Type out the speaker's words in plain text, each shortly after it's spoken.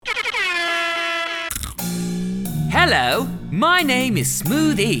Hello, my name is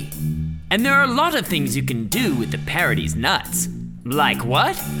Smooth E, and there are a lot of things you can do with the Parodies nuts. Like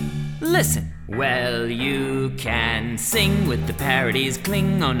what? Listen. Well, you can sing with the parodies,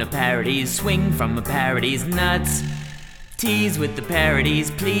 cling on the parodies, swing from the parodies nuts. Tease with the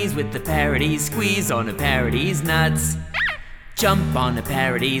parodies, please with the parodies, squeeze on the parodies nuts. Jump on the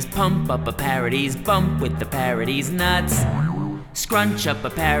parodies, pump up a parodies, bump with the parodies nuts. Scrunch up a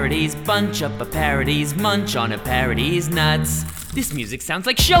parodies, bunch up a parodies, munch on a parodies nuts. This music sounds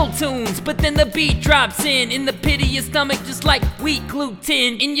like show tunes, but then the beat drops in the pit of your stomach just like wheat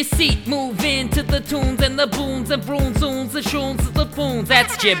gluten. In your seat, move into the tunes and the booms and vroom zooms, the shoons, the boons.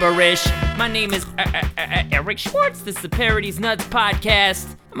 That's gibberish. My name is Eric Schwartz. This is the Parodies Nuts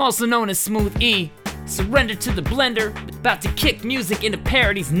podcast. I'm also known as Smooth E. Surrender to the blender, about to kick music into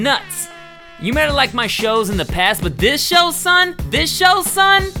Parodies Nuts. You might have liked my shows in the past, but this show,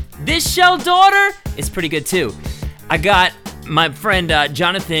 daughter, is pretty good too. I got my friend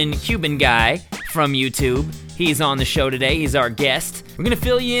Jonathan Qbanguy from YouTube. He's on the show today. He's our guest. We're gonna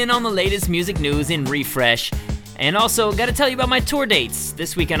fill you in on the latest music news in Refresh. And also, gotta tell you about my tour dates.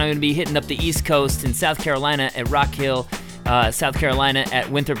 This weekend I'm gonna be hitting up the East Coast in South Carolina at Rock Hill, South Carolina at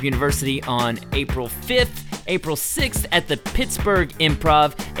Winthrop University on April 5th. April 6th at the Pittsburgh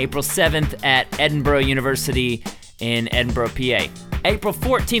Improv, April 7th at Edinburgh University in Edinburgh, PA. April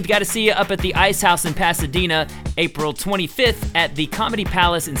 14th, got to see you up at the Ice House in Pasadena. April 25th at the Comedy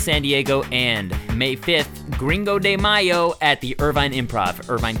Palace in San Diego, and May 5th, Gringo de Mayo at the Irvine Improv,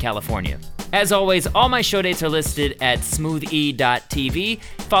 Irvine, California. As always, all my show dates are listed at smoothie.tv.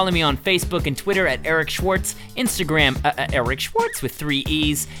 Follow me on Facebook and Twitter at Eric Schwartz, Instagram, Eric Schwartz with 3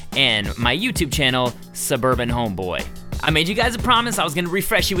 E's, and my YouTube channel, Suburban Homeboy. I made you guys a promise I was gonna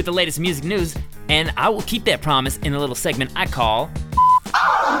refresh you with the latest music news, and I will keep that promise in a little segment I call...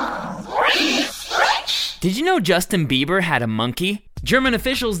 Did you know Justin Bieber had a monkey? German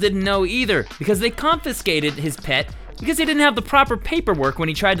officials didn't know either, because they confiscated his pet because he didn't have the proper paperwork when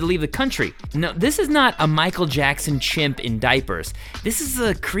he tried to leave the country. No, this is not a Michael Jackson chimp in diapers. This is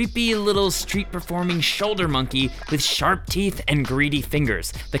a creepy little street-performing shoulder monkey with sharp teeth and greedy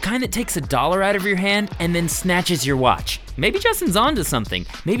fingers. The kind that takes $1 out of your hand and then snatches your watch. Maybe Justin's onto something.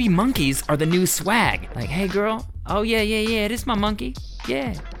 Maybe monkeys are the new swag. Like, hey girl, oh yeah, this is my monkey.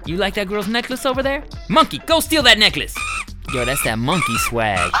 Yeah, you like that girl's necklace over there? Monkey, go steal that necklace. Yo, that's that monkey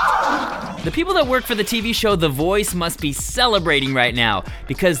swag. The people that work for the TV show The Voice must be celebrating right now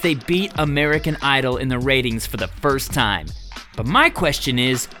because they beat American Idol in the ratings for the first time. But my question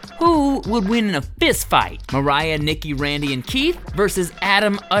is, who would win in a fist fight? Mariah, Nicki, Randy, and Keith versus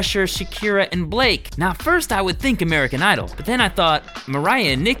Adam, Usher, Shakira, and Blake. Now first I would think American Idol, but then I thought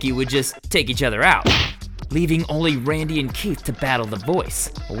Mariah and Nicki would just take each other out, leaving only Randy and Keith to battle The Voice.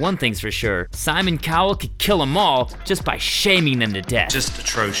 Well, one thing's for sure, Simon Cowell could kill them all just by shaming them to death. Just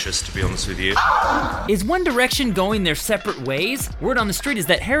atrocious, to be honest with you. Is One Direction going their separate ways? Word on the street is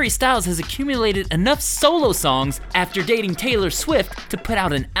that Harry Styles has accumulated enough solo songs after dating Taylor Swift to put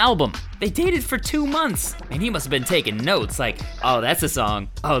out an album. They dated for 2 months, and he must have been taking notes like, oh, that's a song.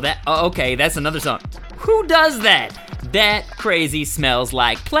 Oh, okay, that's another song. Who does that? That crazy smells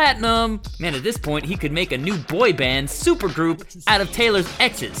like platinum. Man, at this point, he could make a new boy band supergroup out of Taylor's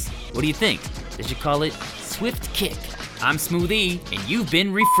exes. What do you think? They should call it Swift Kick. I'm Smooth E, and you've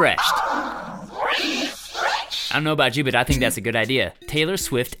been refreshed. I don't know about you, but I think that's a good idea. Taylor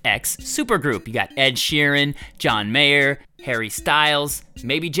Swift X supergroup. You got Ed Sheeran, John Mayer, Harry Styles.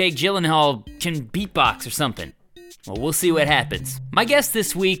 Maybe Jake Gyllenhaal can beatbox or something. Well, we'll see what happens. My guest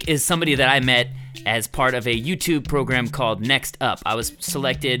this week is somebody that I met as part of a YouTube program called Next Up. I was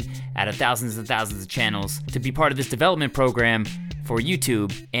selected out of thousands and thousands of channels to be part of this development program for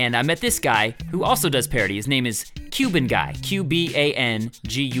YouTube, and I met this guy who also does parody. His name is Qbanguy,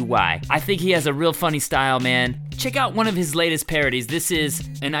 Qbanguy. I think he has a real funny style, man. Check out one of his latest parodies. This is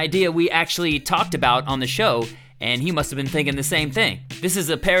an idea we actually talked about on the show, and he must have been thinking the same thing. This is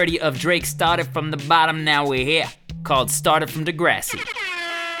a parody of Drake's Started From the Bottom, Now We're Here, called Started From Degrassi.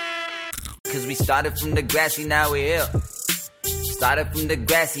 Cause we started from Degrassi, now we're here. Started from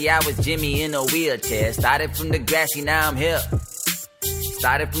Degrassi, I was Jimmy in a wheelchair. Started from Degrassi, now I'm here.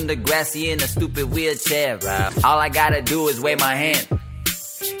 Started from Degrassi in a stupid wheelchair. All I gotta do is wave my hand.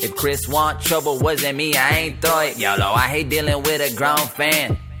 If Chris want trouble, wasn't me, I ain't throw it. YOLO, I hate dealing with a grown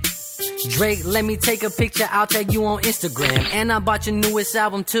fan. Drake, let me take a picture, I'll tag you on Instagram. And I bought your newest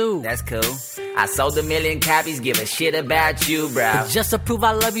album too. That's cool. I sold 1 million copies, give a shit about you, bro. Just to prove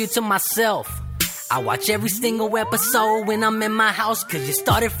I love you to myself, I watch every single episode when I'm in my house. Cause you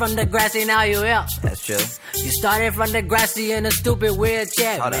started from Degrassi, now you here. That's true. You started from Degrassi in a stupid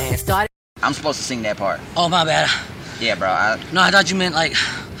wheelchair, Hold man. on. I'm supposed to sing that part. Oh, my bad. Yeah, bro. No, I thought you meant like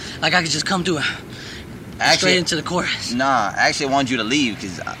I could just come through it. Straight into the chorus. Nah, I actually wanted you to leave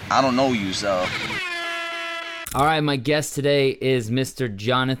because I don't know you, so. All right, my guest today is Mr.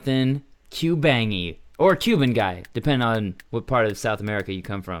 Jonathan Qbanguy, or Qbanguy, depending on what part of South America you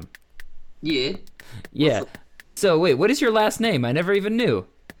come from. Yeah. Yeah. So wait, what is your last name? I never even knew.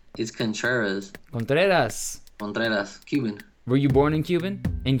 It's Contreras. Contreras, Cuban. Were you born in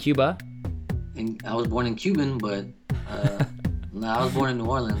Cuba? And I was born in Cuban, but no, I was born in New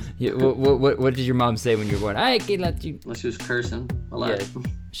Orleans. Yeah, what did your mom say when you were born? Ay, que la Well, she was cursing a lot. Yeah,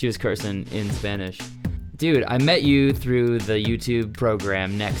 she was cursing in Spanish. Dude, I met you through the YouTube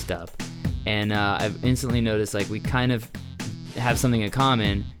program Next Up, and I've instantly noticed like we kind of have something in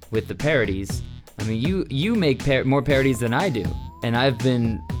common with the parodies. I mean, you make more parodies than I do, and I've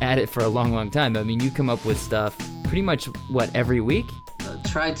been at it for a long, long time. I mean, you come up with stuff pretty much, every week?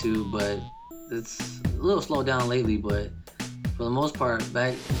 Try to, but it's a little slowed down lately, but for the most part,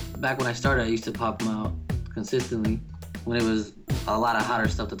 back when I started, I used to pop them out consistently when it was a lot of hotter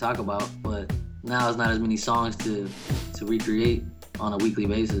stuff to talk about, but now it's not as many songs to recreate on a weekly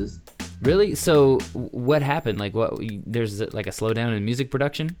basis. Really? So what happened? Like, there's like a slowdown in music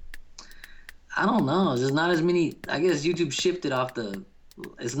production? I don't know. There's not as many. I guess YouTube shifted off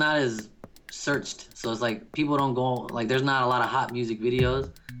it's not as searched. So it's like people don't go, like there's not a lot of hot music videos.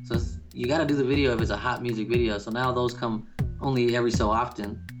 So you got to do the video if it's a hot music video. So now those come only every so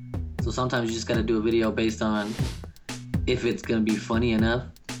often. So sometimes you just got to do a video based on if it's going to be funny enough.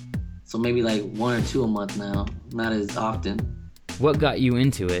 So maybe like 1 or 2 a month now, not as often. What got you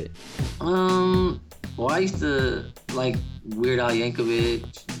into it? Well, I used to like Weird Al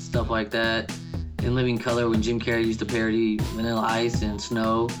Yankovic, stuff like that. In Living Color, when Jim Carrey used to parody Vanilla Ice and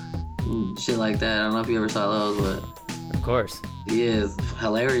Snow, and shit like that. I don't know if you ever saw those, but Of course. Yeah, it's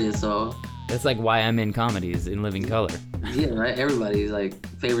hilarious. So that's like why I'm in comedies, In Living Color. Yeah, right. Everybody's like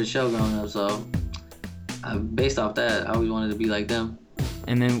favorite show growing up. So based off that, I always wanted to be like them.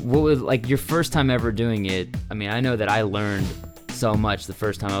 And then what was like your first time ever doing it? I mean, I know that I learned so much the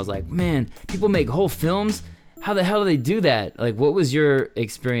first time. I was like, man, people make whole films? How the hell do they do that? Like, what was your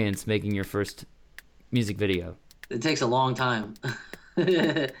experience making your first music video? It takes a long time.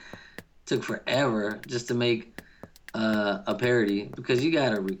 It took forever just to make a parody because you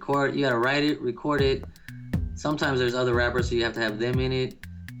gotta record, you gotta write it, record it. Sometimes there's other rappers, so you have to have them in it.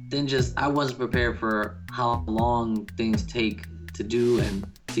 Then I wasn't prepared for how long things take to do and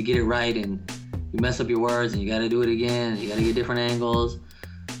to get it right, and you mess up your words and you gotta do it again, and you gotta get different angles.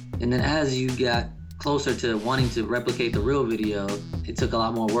 And then as you got closer to wanting to replicate the real video, it took a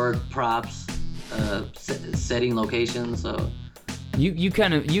lot more work, props, setting locations. So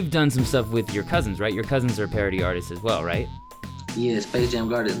you've done some stuff with your cousins, right? Your cousins are parody artists as well, right? Yeah, Space Jam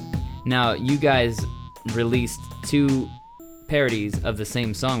Garden. Now you guys released 2 parodies of the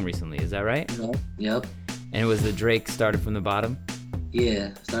same song recently, is that right? Yep. And it was the Drake Started From the Bottom?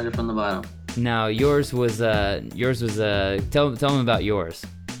 Yeah, Started From the Bottom. Now yours was tell them about yours.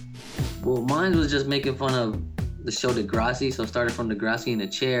 Well, mine was just making fun of the show Degrassi, so Started From Degrassi in a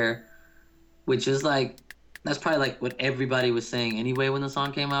chair, which is like, that's probably like what everybody was saying anyway when the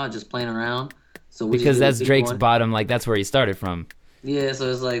song came out, just playing around. So because that's Drake's bottom, like that's where he started from. Yeah, so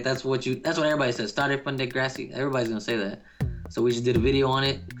it's like that's what everybody says. Started from Degrassi. Everybody's gonna say that. So we just did a video on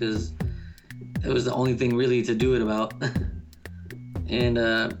it because it was the only thing really to do it about. And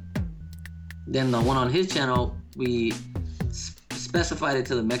then the one on his channel, we specified it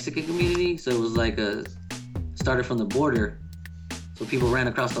to the Mexican community, so it was like started from the border. So people ran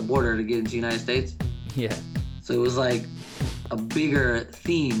across the border to get into the United States. Yeah. So it was like a bigger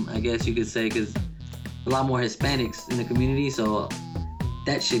theme, I guess you could say, because a lot more Hispanics in the community. So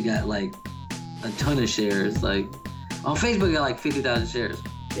that shit got like a ton of shares. Like on Facebook, it got like 50,000 shares.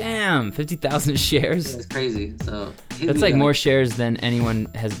 Damn, 50,000 shares? Yeah, it's crazy. So that's like more shares than anyone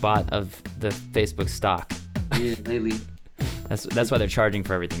has bought of the Facebook stock. Yeah, lately. That's why they're charging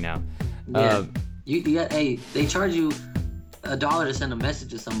for everything now. Yeah. They charge you $1 to send a message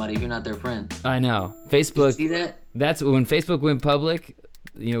to somebody if you're not their friend. I know. Facebook. Did you see that? That's when Facebook went public.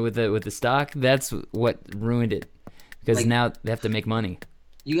 You know, with the stock. That's what ruined it. Because like, now they have to make money.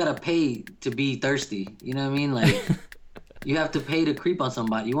 You gotta pay to be thirsty. You know what I mean? Like, you have to pay to creep on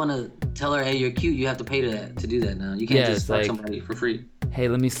somebody. You want to tell her, hey, you're cute. You have to pay to do that now. You can't just fuck somebody for free. Hey,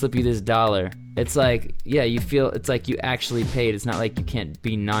 let me slip you this $1. It's like, yeah, you feel it's like you actually paid. It's not like you can't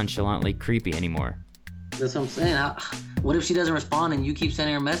be nonchalantly creepy anymore. That's what I'm saying. What if she doesn't respond and you keep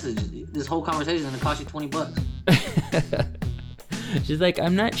sending her a message? This whole conversation is gonna cost you $20. She's like,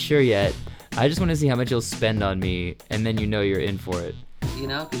 I'm not sure yet. I just want to see how much you'll spend on me, and then you know you're in for it. You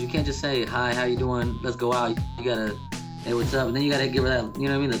know, because you can't just say, hi, how you doing? Let's go out. You gotta hey, what's up? And then you gotta give her that, you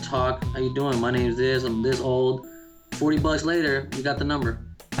know what I mean, the talk. How you doing? My name's this. I'm this old. $40 later, you got the number.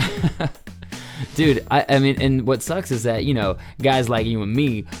 Dude, I mean, and what sucks is that, you know, guys like you and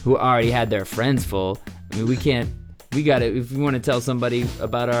me who already had their friends full, I mean, we gotta, if we want to tell somebody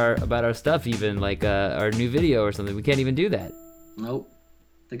about our stuff, even like our new video or something, we can't even do that. Nope.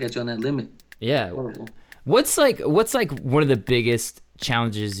 They got you on that limit. Yeah. Horrible. What's like one of the biggest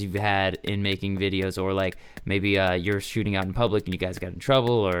challenges you've had in making videos, or like maybe you're shooting out in public and you guys got in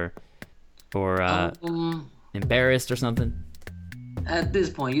trouble or embarrassed or something? At this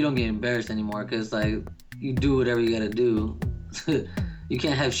point, you don't get embarrassed anymore because like you do whatever you gotta do. You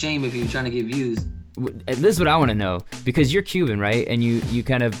can't have shame if you're trying to get views. This is what I want to know, because you're Cuban, right? And you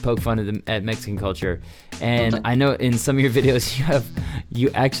kind of poke fun at Mexican culture, and I know in some of your videos you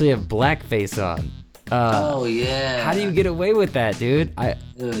actually have blackface on. Oh yeah. How do you get away with that, dude?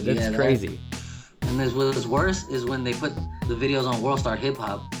 That's crazy. And what's worse is when they put the videos on World Star Hip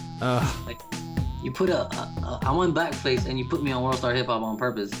Hop. Like you put I'm on blackface and you put me on World Star Hip Hop on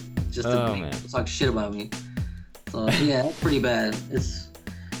purpose just to talk shit about me. So yeah, that's pretty bad.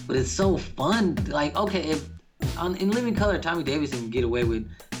 But it's so fun. Like, okay, in Living Color, Tommy Davidson can get away with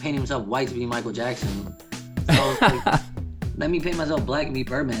painting himself white to be Michael Jackson. So like, let me paint myself black and be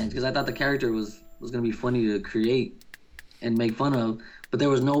Birdman, because I thought the character was gonna be funny to create and make fun of. But there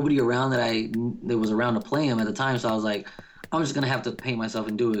was nobody around that was around to play him at the time. So I was like, I'm just gonna have to paint myself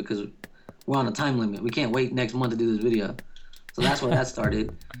and do it because we're on a time limit. We can't wait next month to do this video. So that's where that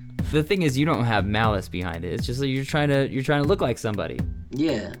started. The thing is, you don't have malice behind it. It's just that you're trying to look like somebody.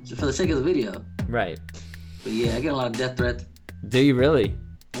 Yeah, just for the sake of the video. Right. But yeah, I get a lot of death threats. Do you really?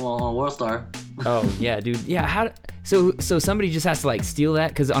 Well, on World Star. Oh yeah, dude. Yeah. So somebody just has to like steal that,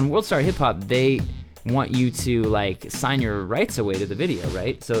 because on World Star Hip Hop they want you to like sign your rights away to the video,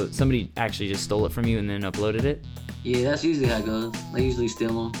 right? So somebody actually just stole it from you and then uploaded it. Yeah, that's usually how it goes. They usually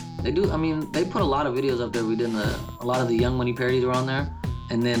steal them. They do. I mean, they put a lot of videos up there. We did a lot of the Young Money parodies were on there,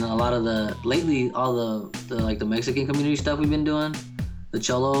 and then a lot of lately all the Mexican community stuff we've been doing, the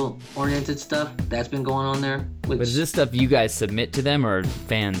Cholo oriented stuff that's been going on there. But is this stuff you guys submit to them, or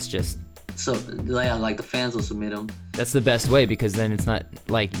fans just? So yeah, like the fans will submit them. That's the best way, because then it's not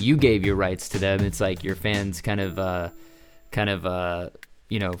like you gave your rights to them. It's like your fans kind of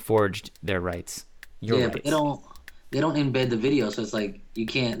forged their rights. Your rights. But they don't embed the video, so it's like you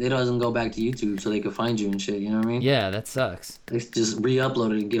can't. It doesn't go back to YouTube, so they can find you and shit. You know what I mean? Yeah, that sucks. They just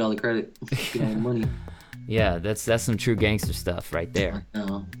re-upload it and get all the credit, get all the money. Yeah, that's some true gangster stuff right there. I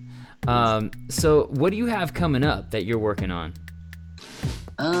know. So what do you have coming up that you're working on?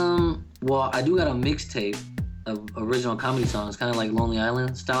 Well, I do got a mixtape of original comedy songs, kind of like Lonely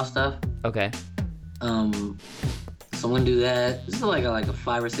Island style stuff. Okay. So I'm gonna do that. This is like a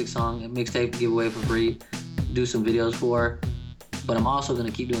 5 or 6 song mixtape to give away for free, do some videos for. But I'm also gonna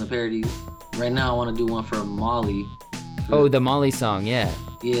keep doing the parodies. Right now, I want to do one for Molly. Oh, the Molly song, yeah.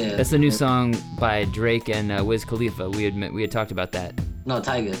 Yeah. That's the new song by Drake and Wiz Khalifa. We had talked about that. No,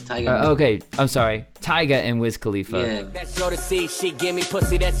 Tyga. Okay, I'm sorry. Tyga and Wiz Khalifa. Yeah. That's your to see, she give me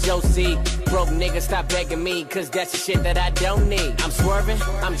pussy, that's your seed. Broke niggas stop begging me, cause that's the shit that I don't need. I'm swerving,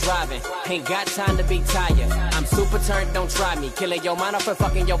 I'm driving, ain't got time to be tired. I'm super turned, don't try me. Killing your mind off and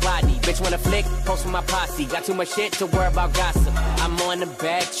fucking your body. Bitch wanna flick, post with my posse. Got too much shit to worry about gossip. I'm on the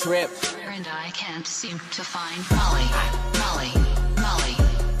bad trip. And I can't seem to find Molly, Molly, Molly,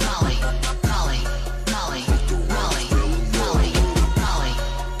 Molly, Molly, Molly, Molly, Molly, Molly,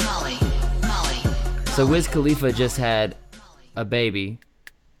 Molly, Molly. So Wiz Khalifa just had a baby,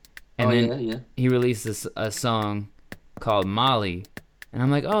 and then he released a song called Molly, and I'm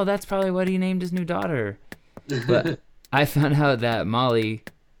like, oh, that's probably what he named his new daughter. But I found out that Molly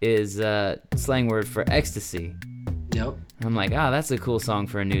is slang word for ecstasy. Yep. And I'm like, oh, that's a cool song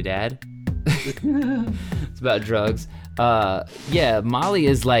for a new dad. It's about drugs. Yeah, Molly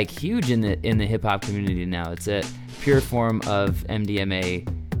is like huge in the hip hop community now. It's a pure form of MDMA,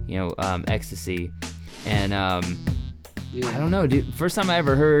 ecstasy, and I don't know, dude. First time I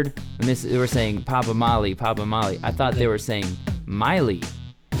ever heard when they were saying Papa Molly, I thought they were saying Miley,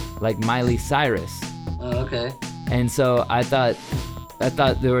 like Miley Cyrus. Oh, okay. And so I thought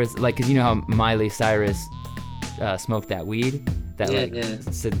there was like, cause you know how Miley Cyrus smoked that weed.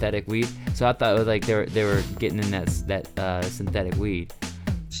 Synthetic weed. So I thought it was like they were getting in that synthetic weed.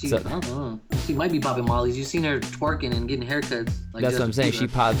 I don't know. She might be popping Molly's. You've seen her twerking and getting haircuts. Like that's what I'm saying. You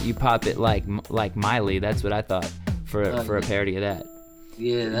pop it like Miley. That's what I thought for a parody of that.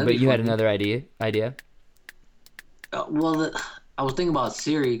 Yeah. But you had another idea? I was thinking about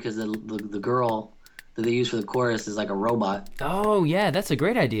Siri because the girl that they use for the chorus is like a robot. Oh yeah, that's a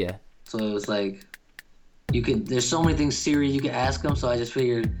great idea. So it was like, There's so many things Siri you could ask them, so I just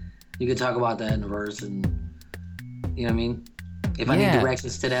figured you could talk about that in the verse, and you know what I mean? If I need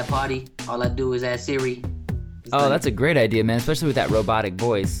directions to that party, all I do is ask Siri. That's a great idea, man, especially with that robotic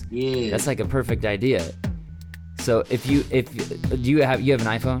voice. Yeah. That's like a perfect idea. So do you have an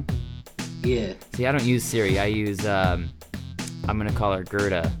iPhone? Yeah. See, I don't use Siri. I use I'm gonna call her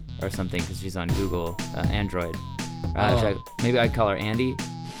Gerda or something because she's on Google Android. Maybe I'd call her Andy.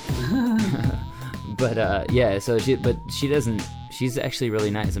 But so she doesn't. She's actually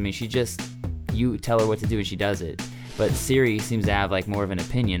really nice. I mean, you tell her what to do and she does it. But Siri seems to have like more of an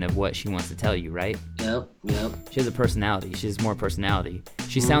opinion of what she wants to tell you, right? Yep. She has a personality. She has more personality.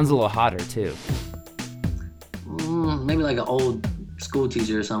 She sounds a little hotter too. Maybe like an old school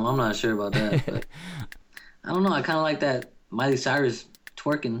teacher or something. I'm not sure about that. But I don't know. I kind of like that Miley Cyrus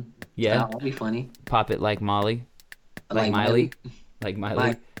twerking. Yeah. That'd be funny. Pop it like Molly. Like Miley. Like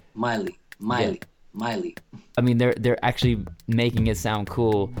Miley. Miley. Yeah. Miley. I mean, they're actually making it sound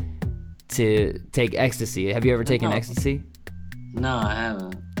cool to take ecstasy. Have you ever taken ecstasy? No, I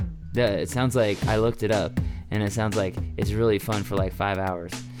haven't. It sounds like, I looked it up, and it sounds like it's really fun for like 5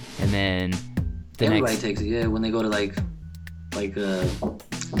 hours. And then everybody takes it, yeah, when they go to like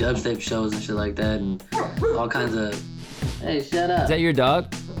dubstep shows and shit like that, and all kinds of. Hey, shut up. Is that your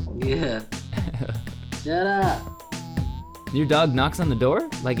dog? Yeah. Shut up. Your dog knocks on the door?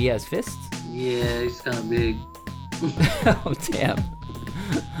 Like he has fists? Yeah, he's kind of big. Oh, damn.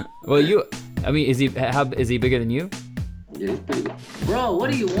 Well, is he bigger than you? Yeah, he's pretty big. Bro,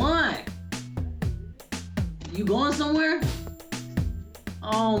 what do you want? You going somewhere?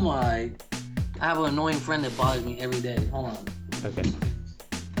 Oh my. I have an annoying friend that bothers me every day. Hold on. Okay.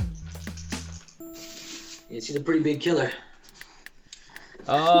 Yeah, she's a pretty big killer.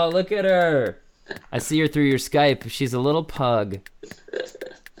 Oh, look at her. I see her through your Skype. She's a little pug.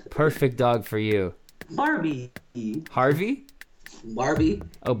 Perfect dog for you. Barbie. Harvey? Barbie.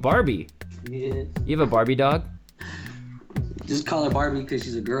 Oh, Barbie. Yeah. You have a Barbie dog? Just call her Barbie because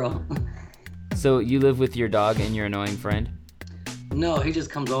she's a girl. So you live with your dog and your annoying friend? No, he just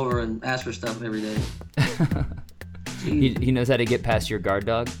comes over and asks for stuff every day. He knows how to get past your guard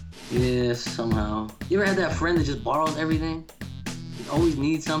dog? Yeah, somehow. You ever had that friend that just borrows everything? He always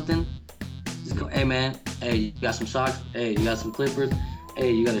needs something. Just go, hey man, hey, you got some socks? Hey, you got some clippers?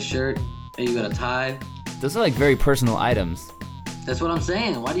 Hey, you got a shirt? Hey, you got a tie? Those are like very personal items. That's what I'm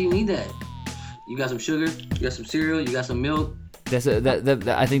saying. Why do you need that? You got some sugar? You got some cereal? You got some milk?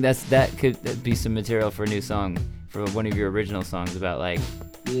 I think that could be some material for a new song, for one of your original songs about like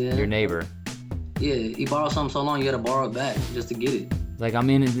your neighbor. Yeah, he borrowed something so long you gotta borrow it back just to get it. Like, I'm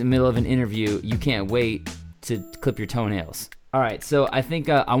in the middle of an interview, you can't wait to clip your toenails. All right, so I think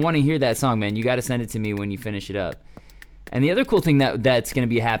I want to hear that song, man. You got to send it to me when you finish it up. And the other cool thing that's going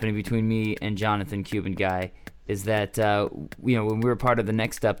to be happening between me and Jonathan Qbanguy is that when we were part of the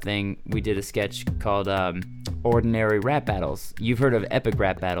Next Up thing, we did a sketch called Ordinary Rap Battles. You've heard of epic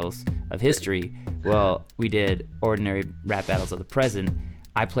rap battles of history. Well, we did Ordinary Rap Battles of the present.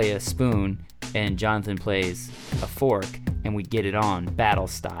 I play a spoon and Jonathan plays a fork, and we get it on battle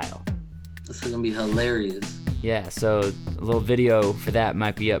style. This is gonna be hilarious. Yeah, so a little video for that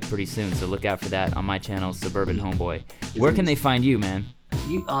might be up pretty soon, so look out for that on my channel, Suburban Homeboy. Where can they find you, man?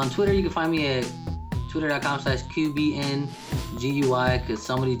 On Twitter, you can find me at twitter.com/QBNGUY, because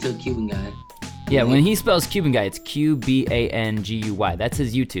somebody took Qbanguy. Yeah, when he spells Qbanguy, it's QBANGUY. That's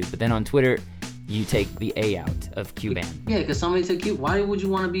his YouTube. But then on Twitter, you take the A out of Qban. Yeah, because somebody took Cuban. Why would you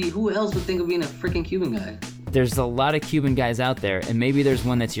want to be? Who else would think of being a freaking Qbanguy? There's a lot of Cuban guys out there, and maybe there's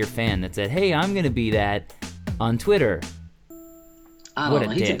one that's your fan that said, "Hey, I'm gonna be that on Twitter." I don't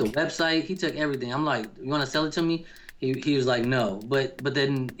know. He took the website. He took everything. I'm like, you want to sell it to me? He was like, no. But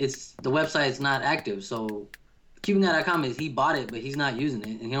then the website's not active. So Qbanguy.com he bought it, but he's not using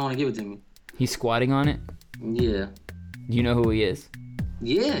it, and he don't want to give it to me. He's squatting on it? Yeah. You know who he is?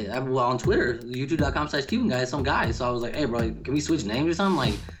 Yeah, well, on Twitter, youtube.com/Qbanguy, some guy. So I was like, hey, bro, can we switch names or something?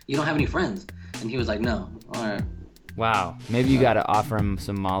 Like, you don't have any friends. And he was like, no. All right. Wow. Maybe you got to offer him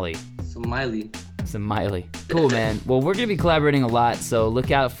some Molly. Some Miley. Some Miley. Cool, man. Well, we're going to be collaborating a lot, so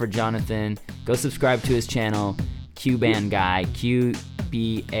look out for Jonathan. Go subscribe to his channel, Qbanguy,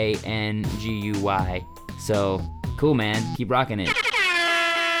 QBANGUY. So, cool, man. Keep rocking it.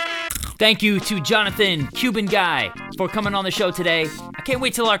 Thank you to Jonathan Qbanguy for coming on the show today. I can't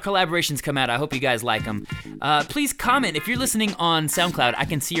wait till our collaborations come out. I hope you guys like them. Please comment. If you're listening on SoundCloud, I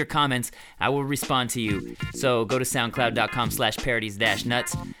can see your comments. I will respond to you. So go to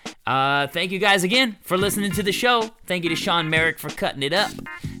soundcloud.com/parodies-nuts. Thank you guys again for listening to the show. Thank you to Sean Merrick for cutting it up.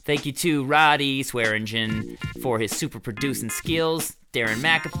 Thank you to Roddy Swearingen for his super producing skills. Darren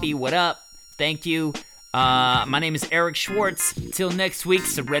McAfee, what up? Thank you. My name is Eric Schwartz. Till next week,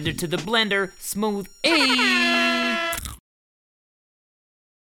 surrender to the blender. Smooth. Ayy.